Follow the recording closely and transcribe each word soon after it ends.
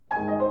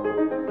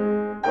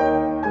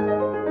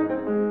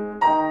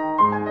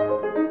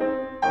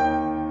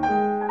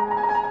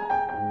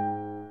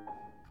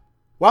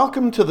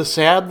Welcome to the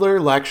Sadler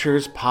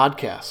Lectures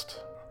podcast.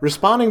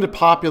 Responding to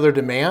popular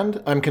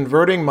demand, I'm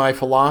converting my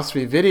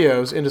philosophy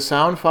videos into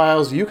sound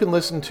files you can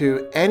listen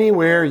to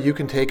anywhere you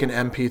can take an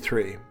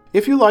MP3.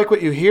 If you like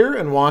what you hear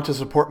and want to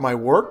support my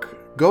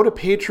work, go to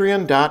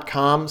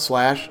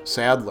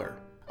patreon.com/Sadler.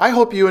 I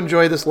hope you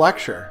enjoy this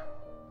lecture.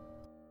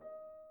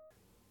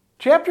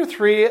 Chapter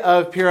 3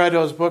 of Pierre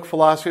Hadot's book,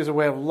 Philosophy as a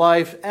Way of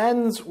Life,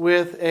 ends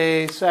with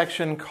a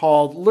section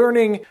called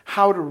Learning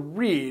How to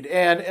Read.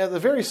 And at the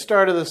very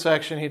start of the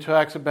section, he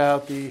talks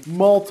about the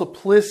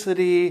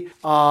multiplicity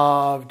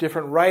of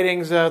different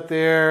writings out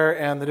there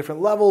and the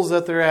different levels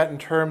that they're at in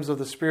terms of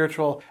the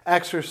spiritual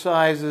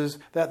exercises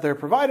that they're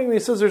providing. And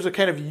he says there's a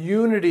kind of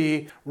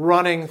unity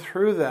running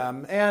through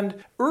them. And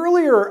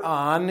earlier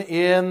on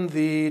in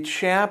the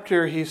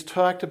chapter, he's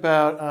talked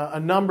about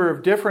a number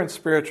of different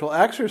spiritual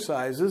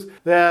exercises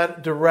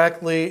that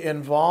directly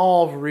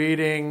involve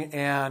reading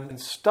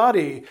and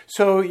study.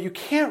 So you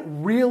can't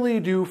really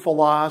do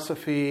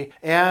philosophy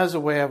as a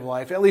way of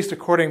life, at least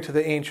according to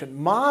the ancient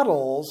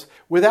models,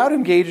 without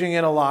engaging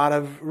in a lot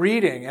of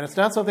reading. And it's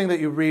not something that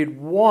you read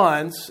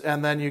once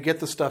and then you get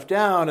the stuff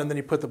down and then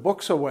you put the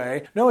books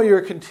away. No,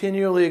 you're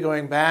continually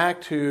going back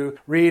to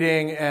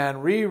reading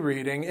and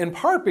rereading, in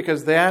part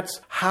because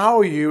that's how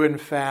you, in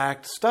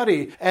fact,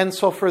 study. And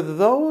so for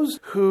those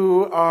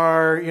who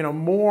are,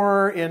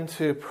 more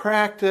into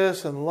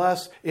practice and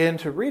less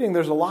into reading,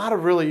 there's a lot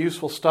of really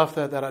useful stuff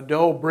that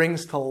Hadot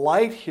brings to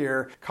light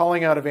here,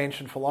 calling out of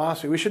ancient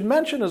philosophy. We should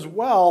mention as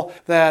well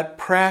that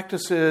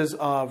practices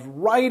of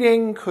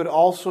writing could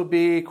also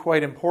be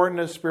quite important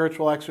as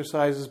spiritual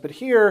exercises, but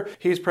here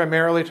he's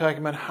primarily talking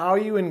about how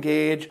you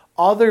engage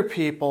other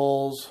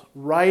people's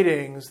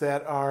writings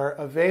that are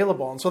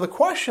available. And so the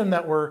question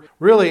that we're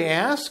really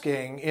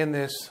asking in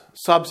this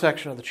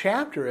subsection of the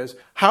chapter is,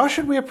 how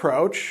should we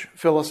approach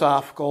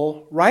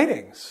philosophical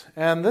writings?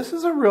 And this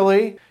is a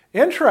really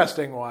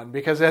interesting one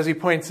because, as he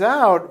points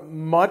out,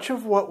 much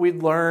of what we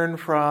learn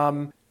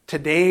from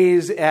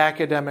today's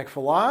academic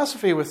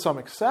philosophy, with some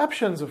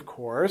exceptions, of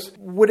course,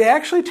 would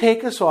actually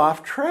take us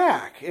off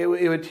track. It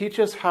would teach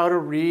us how to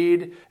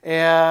read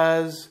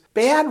as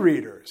bad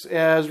readers,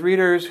 as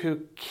readers who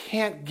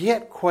can't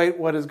get quite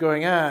what is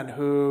going on,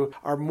 who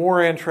are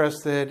more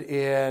interested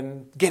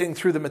in getting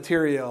through the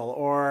material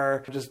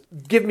or just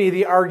give me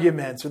the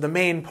arguments or the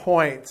main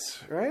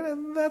points, right?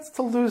 And that's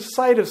to lose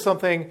sight of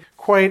something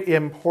quite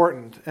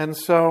important. And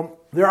so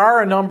there are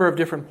a number of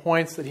different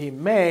points that he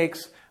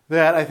makes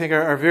that I think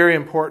are very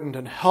important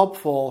and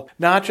helpful,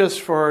 not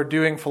just for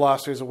doing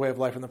philosophy as a way of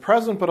life in the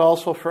present, but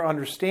also for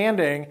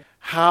understanding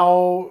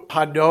how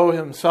Hadot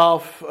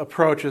himself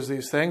approaches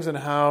these things and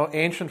how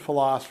ancient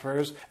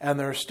philosophers and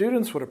their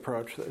students would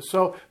approach this.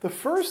 So the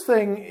first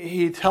thing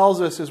he tells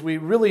us is we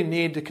really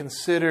need to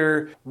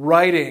consider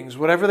writings,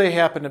 whatever they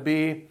happen to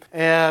be,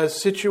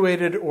 as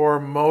situated or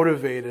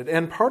motivated.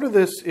 And part of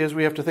this is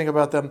we have to think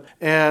about them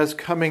as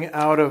coming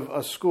out of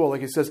a school.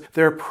 Like he says,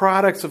 they're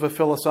products of a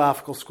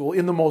philosophical school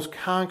in the most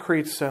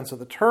concrete sense of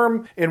the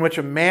term, in which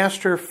a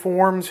master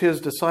forms his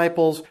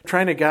disciples,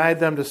 trying to guide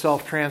them to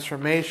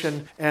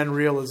self-transformation and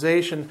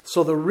realization.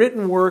 So the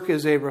written work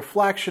is a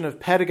reflection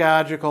of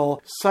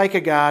pedagogical,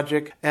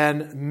 psychagogic,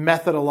 and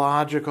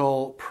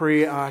methodological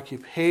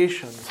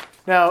preoccupations.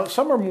 Now,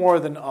 some are more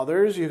than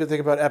others. You could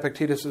think about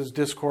Epictetus'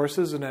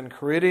 discourses in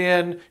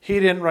Enchiridion. He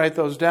didn't write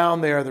those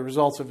down. They are the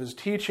results of his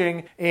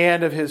teaching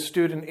and of his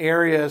student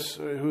Arius,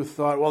 who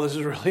thought, well, this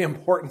is really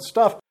important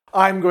stuff.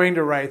 I'm going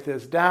to write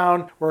this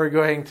down. We're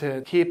going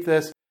to keep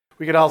this.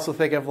 We could also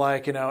think of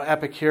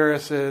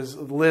Epicurus's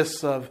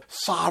lists of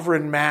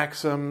sovereign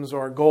maxims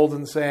or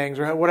golden sayings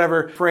or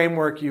whatever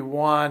framework you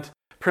want.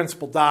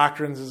 Principal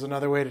doctrines is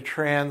another way to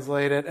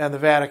translate it. And the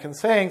Vatican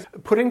sayings,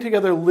 putting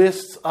together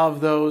lists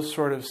of those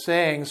sort of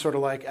sayings, sort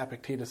of like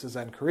Epictetus'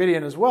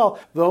 Enchiridion as well,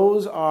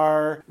 those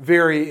are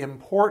very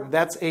important.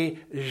 That's a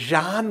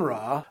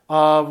genre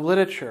of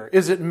literature.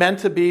 Is it meant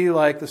to be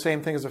like the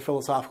same thing as a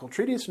philosophical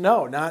treatise?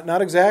 No,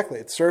 not exactly.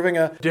 It's serving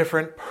a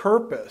different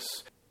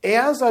purpose.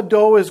 As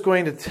Hadot is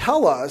going to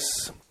tell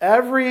us,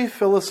 every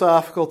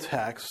philosophical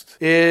text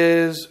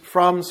is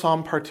from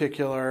some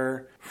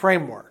particular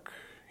framework.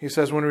 He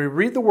says, when we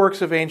read the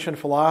works of ancient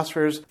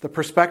philosophers, the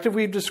perspective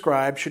we've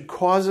described should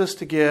cause us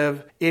to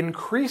give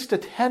increased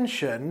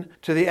attention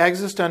to the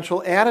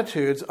existential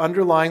attitudes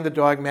underlying the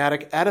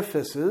dogmatic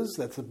edifices,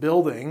 that's the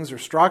buildings or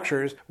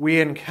structures, we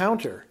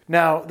encounter.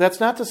 Now,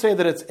 that's not to say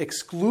that it's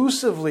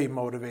exclusively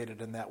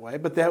motivated in that way,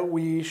 but that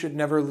we should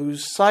never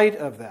lose sight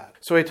of that.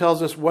 So he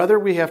tells us whether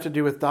we have to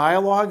do with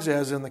dialogues,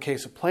 as in the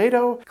case of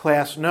Plato,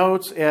 class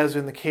notes, as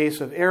in the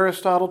case of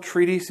Aristotle,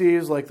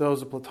 treatises like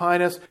those of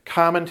Plotinus,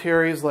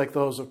 commentaries like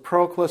those of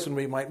Proclus, and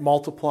we might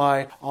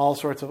multiply all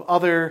sorts of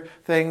other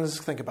things.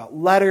 Think about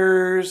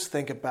letters,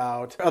 think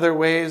about other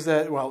ways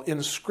that,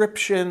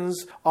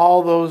 inscriptions,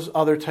 all those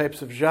other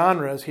types of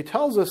genres. He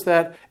tells us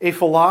that a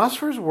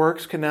philosopher's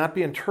works cannot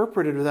be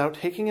interpreted without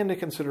taking into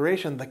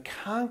consideration the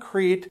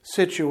concrete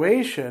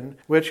situation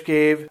which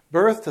gave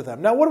birth to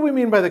them. Now, what do we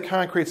mean by the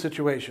concrete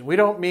situation? We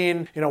don't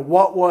mean,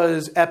 what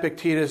was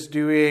Epictetus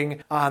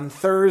doing on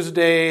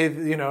Thursday,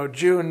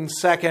 June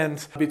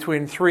 2nd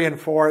between 3 and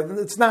 4.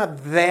 It's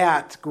not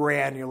that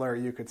granular,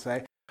 you could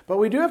say. But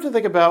we do have to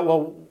think about,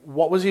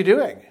 what was he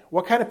doing?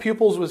 What kind of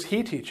pupils was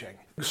he teaching?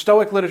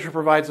 Stoic literature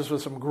provides us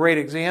with some great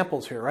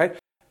examples here, right?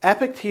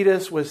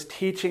 Epictetus was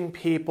teaching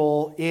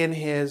people in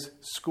his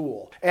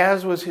school,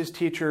 as was his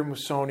teacher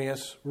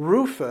Musonius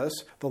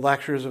Rufus, the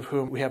lectures of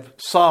whom we have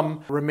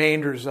some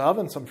remainders of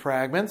and some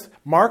fragments.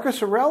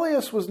 Marcus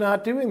Aurelius was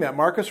not doing that.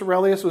 Marcus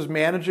Aurelius was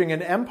managing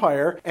an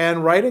empire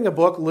and writing a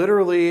book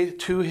literally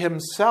to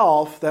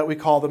himself that we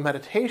call the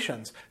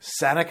Meditations.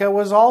 Seneca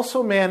was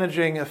also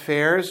managing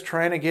affairs,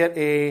 trying to get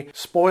a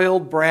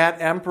spoiled brat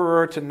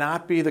emperor to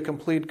not be the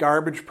complete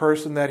garbage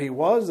person that he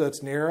was.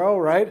 That's Nero,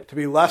 right? To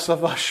be less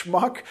of a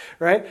schmuck.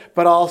 Right?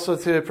 But also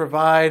to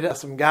provide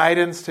some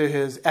guidance to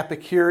his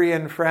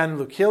Epicurean friend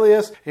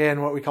Lucilius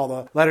in what we call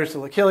the letters to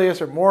Lucilius,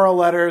 or moral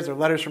letters, or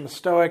letters from a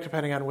Stoic,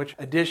 depending on which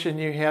edition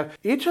you have.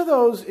 Each of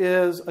those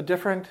is a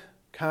different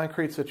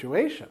concrete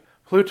situation.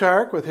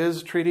 Plutarch, with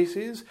his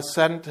treatises,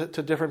 sent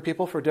to different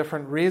people for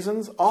different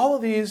reasons. All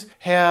of these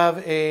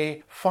have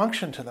a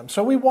function to them.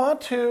 So we want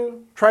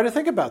to try to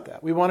think about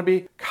that. We want to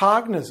be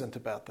cognizant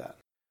about that.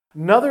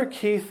 Another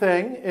key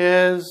thing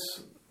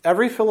is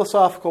every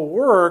philosophical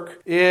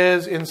work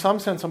is, in some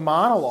sense, a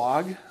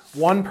monologue.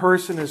 One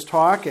person is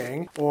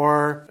talking,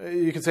 or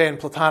you could say in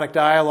Platonic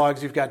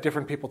dialogues, you've got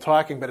different people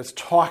talking, but it's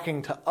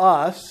talking to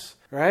us,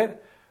 right?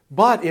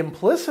 But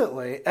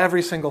implicitly,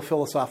 every single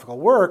philosophical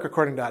work,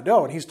 according to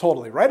Hadot, and he's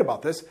totally right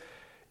about this,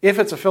 if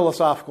it's a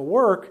philosophical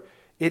work,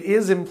 it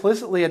is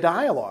implicitly a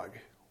dialogue.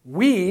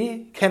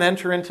 We can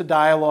enter into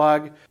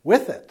dialogue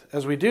with it,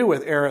 as we do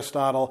with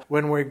Aristotle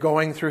when we're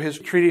going through his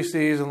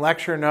treatises and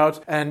lecture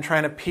notes and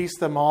trying to piece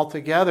them all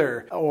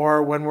together,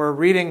 or when we're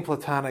reading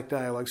Platonic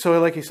dialogue. So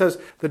like he says,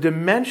 the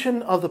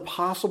dimension of the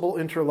possible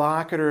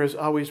interlocutor is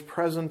always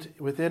present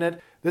within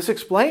it. This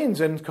explains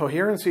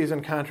incoherencies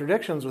and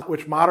contradictions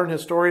which modern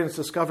historians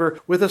discover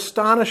with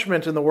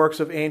astonishment in the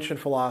works of ancient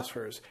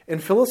philosophers. In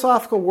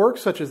philosophical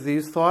works such as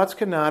these, thoughts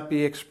cannot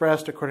be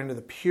expressed according to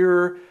the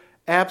pure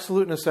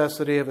absolute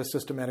necessity of a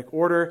systematic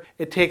order.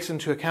 It takes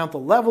into account the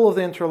level of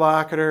the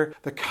interlocutor,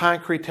 the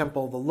concrete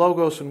temple, the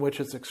logos in which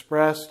it's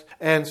expressed.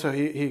 And so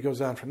he goes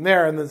on from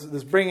there. And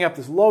this bringing up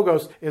this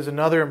logos is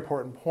another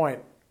important point.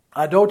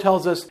 Hadot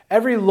tells us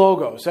every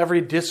logos,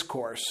 every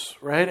discourse,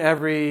 right,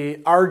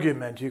 every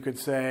argument, you could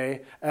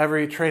say,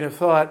 every train of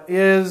thought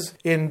is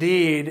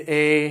indeed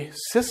a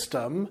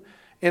system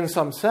in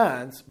some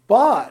sense,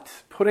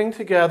 but putting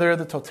together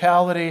the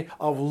totality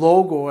of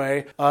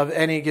logoi of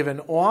any given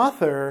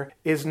author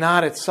is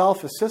not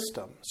itself a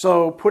system.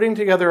 So putting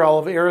together all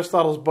of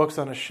Aristotle's books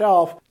on a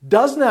shelf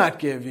does not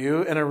give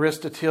you an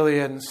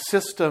Aristotelian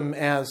system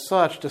as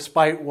such,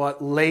 despite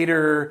what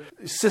later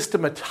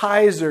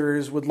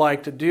systematizers would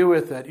like to do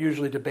with it,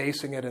 usually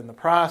debasing it in the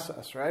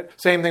process, right?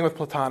 Same thing with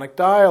Platonic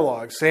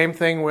dialogue. Same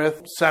thing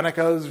with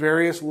Seneca's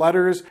various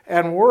letters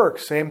and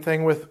works. Same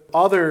thing with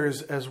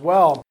others as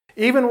well.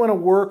 Even when a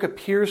work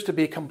appears to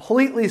be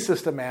completely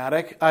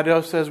systematic,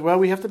 Hadot says,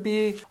 we have to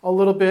be a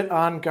little bit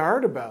on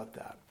guard about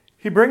that.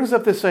 He brings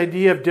up this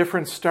idea of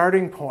different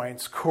starting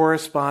points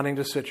corresponding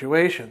to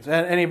situations.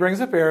 And he brings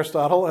up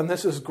Aristotle, and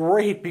this is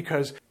great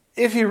because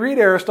if you read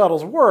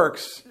Aristotle's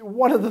works,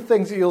 one of the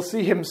things that you'll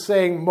see him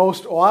saying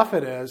most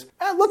often is,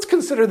 let's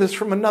consider this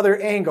from another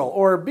angle,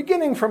 or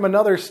beginning from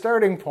another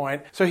starting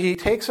point. So he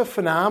takes a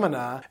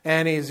phenomena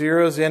and he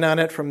zeroes in on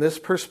it from this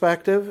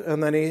perspective,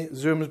 and then he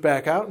zooms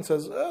back out and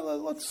says,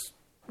 let's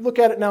look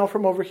at it now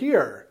from over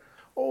here.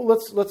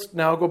 Let's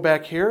now go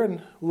back here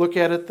and look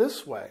at it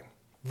this way.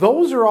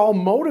 Those are all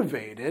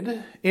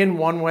motivated in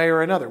one way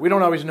or another. We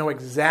don't always know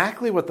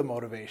exactly what the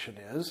motivation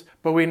is,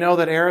 but we know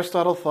that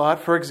Aristotle thought,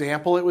 for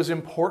example, it was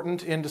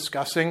important in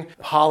discussing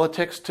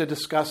politics to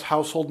discuss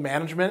household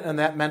management, and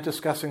that meant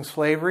discussing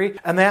slavery.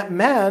 And that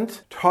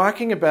meant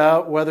talking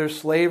about whether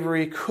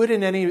slavery could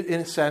in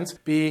any sense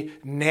be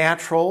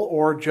natural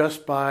or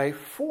just by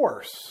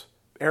force.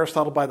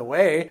 Aristotle, by the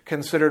way,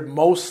 considered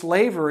most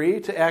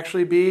slavery to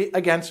actually be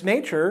against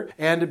nature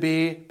and to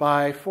be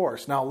by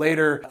force. Now,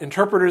 later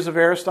interpreters of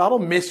Aristotle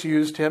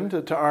misused him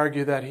to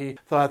argue that he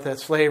thought that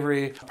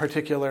slavery,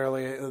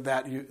 particularly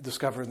that you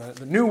discover in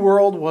the New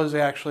World, was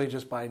actually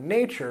just by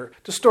nature,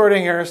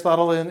 distorting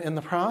Aristotle in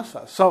the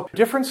process. So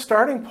different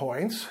starting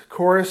points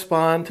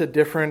correspond to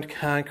different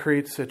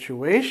concrete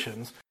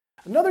situations.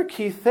 Another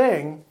key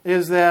thing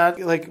is that,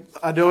 like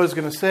Hadot is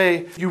going to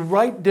say, you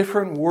write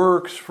different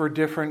works for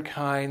different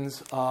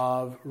kinds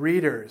of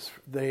readers.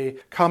 They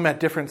come at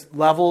different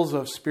levels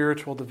of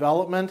spiritual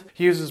development.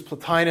 He uses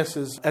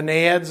Plotinus's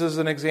Aeneas as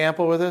an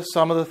example with this.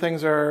 Some of the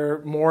things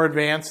are more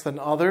advanced than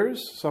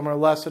others. Some are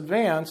less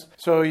advanced.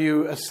 So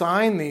you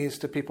assign these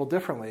to people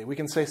differently. We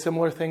can say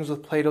similar things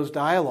with Plato's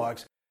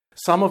dialogues.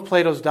 Some of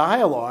Plato's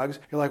dialogues,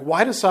 you're like,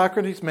 why does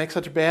Socrates make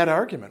such a bad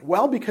argument?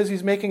 Well, because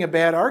he's making a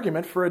bad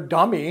argument for a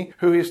dummy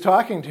who he's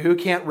talking to who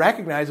can't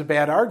recognize a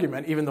bad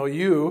argument, even though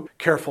you,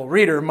 careful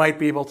reader, might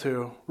be able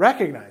to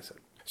recognize it.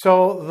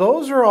 So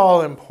those are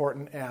all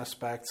important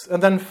aspects.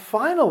 And then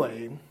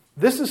finally,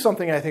 this is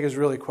something I think is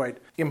really quite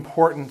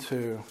important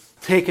to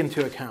take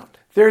into account.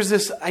 There's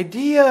this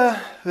idea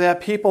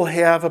that people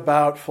have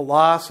about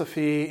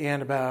philosophy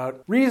and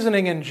about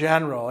reasoning in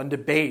general and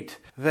debate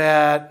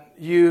that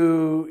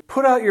you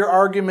put out your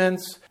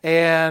arguments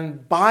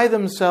and by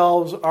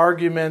themselves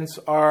arguments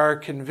are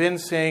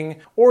convincing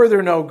or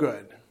they're no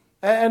good.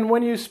 And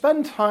when you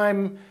spend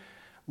time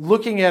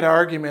looking at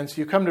arguments,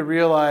 you come to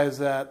realize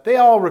that they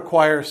all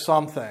require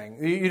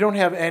something. You don't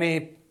have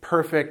any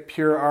perfect,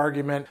 pure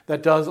argument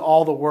that does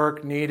all the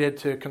work needed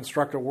to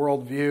construct a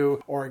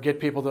worldview or get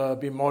people to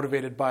be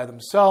motivated by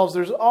themselves.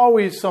 There's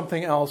always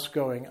something else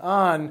going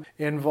on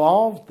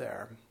involved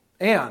there.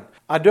 And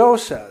Hadot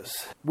says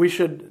we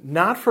should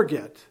not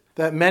forget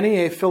that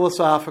many a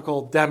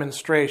philosophical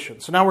demonstration,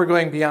 so now we're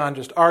going beyond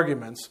just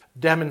arguments,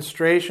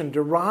 demonstration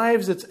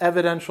derives its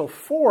evidential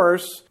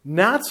force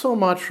not so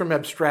much from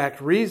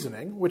abstract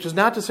reasoning, which is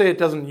not to say it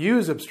doesn't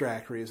use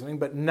abstract reasoning,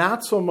 but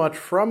not so much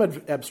from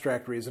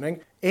abstract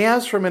reasoning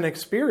as from an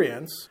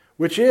experience,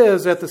 which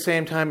is at the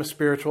same time a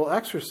spiritual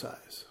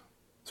exercise.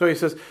 So he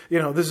says,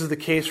 this is the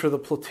case for the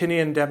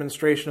Plotinian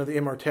demonstration of the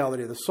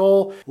immortality of the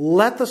soul.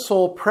 Let the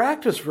soul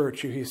practice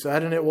virtue, he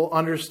said, and it will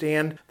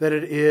understand that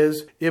it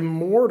is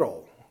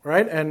immortal,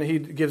 right? And he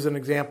gives an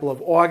example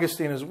of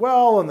Augustine as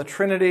well and the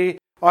Trinity.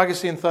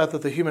 Augustine thought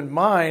that the human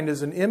mind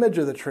is an image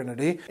of the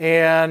Trinity,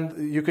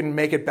 and you can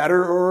make it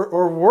better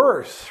or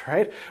worse,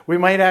 right? We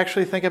might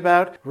actually think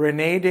about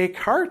René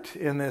Descartes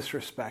in this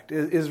respect.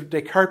 Is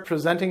Descartes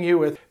presenting you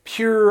with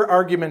pure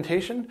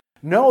argumentation?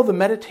 No, the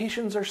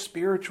meditations are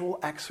spiritual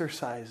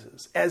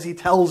exercises, as he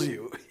tells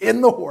you in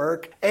the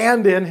work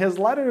and in his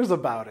letters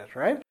about it,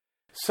 right?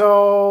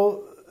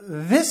 So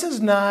this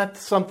is not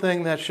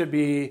something that should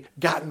be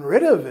gotten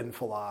rid of in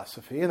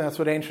philosophy, and that's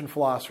what ancient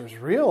philosophers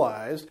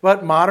realized,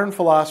 but modern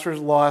philosophers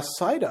lost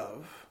sight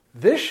of.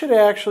 This should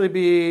actually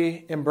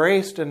be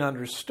embraced and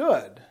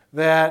understood,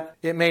 that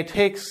it may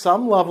take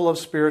some level of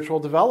spiritual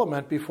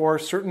development before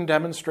certain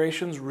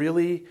demonstrations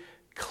really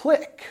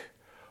click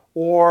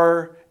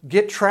or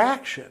get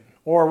traction,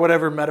 or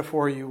whatever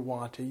metaphor you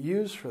want to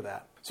use for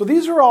that. So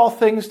these are all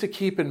things to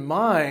keep in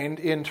mind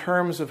in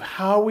terms of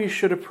how we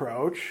should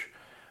approach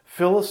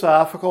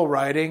philosophical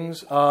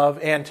writings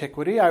of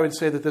antiquity. I would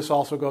say that this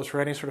also goes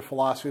for any sort of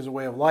philosophy as a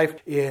way of life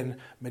in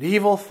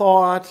medieval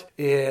thought,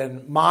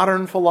 in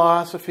modern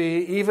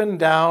philosophy, even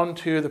down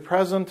to the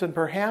present, and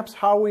perhaps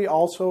how we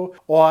also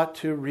ought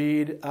to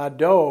read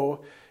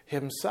Hadot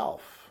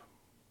himself.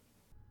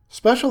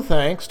 Special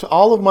thanks to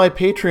all of my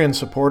Patreon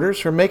supporters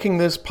for making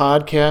this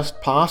podcast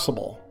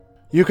possible.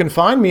 You can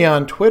find me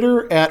on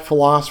Twitter at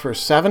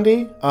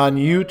Philosopher70, on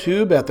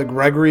YouTube at the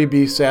Gregory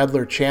B.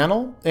 Sadler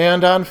channel,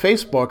 and on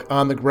Facebook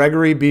on the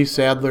Gregory B.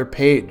 Sadler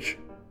page.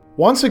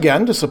 Once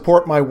again, to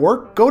support my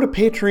work, go to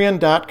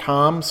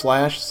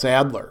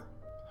patreon.com/Sadler.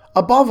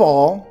 Above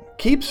all,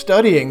 keep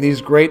studying these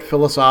great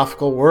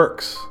philosophical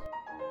works.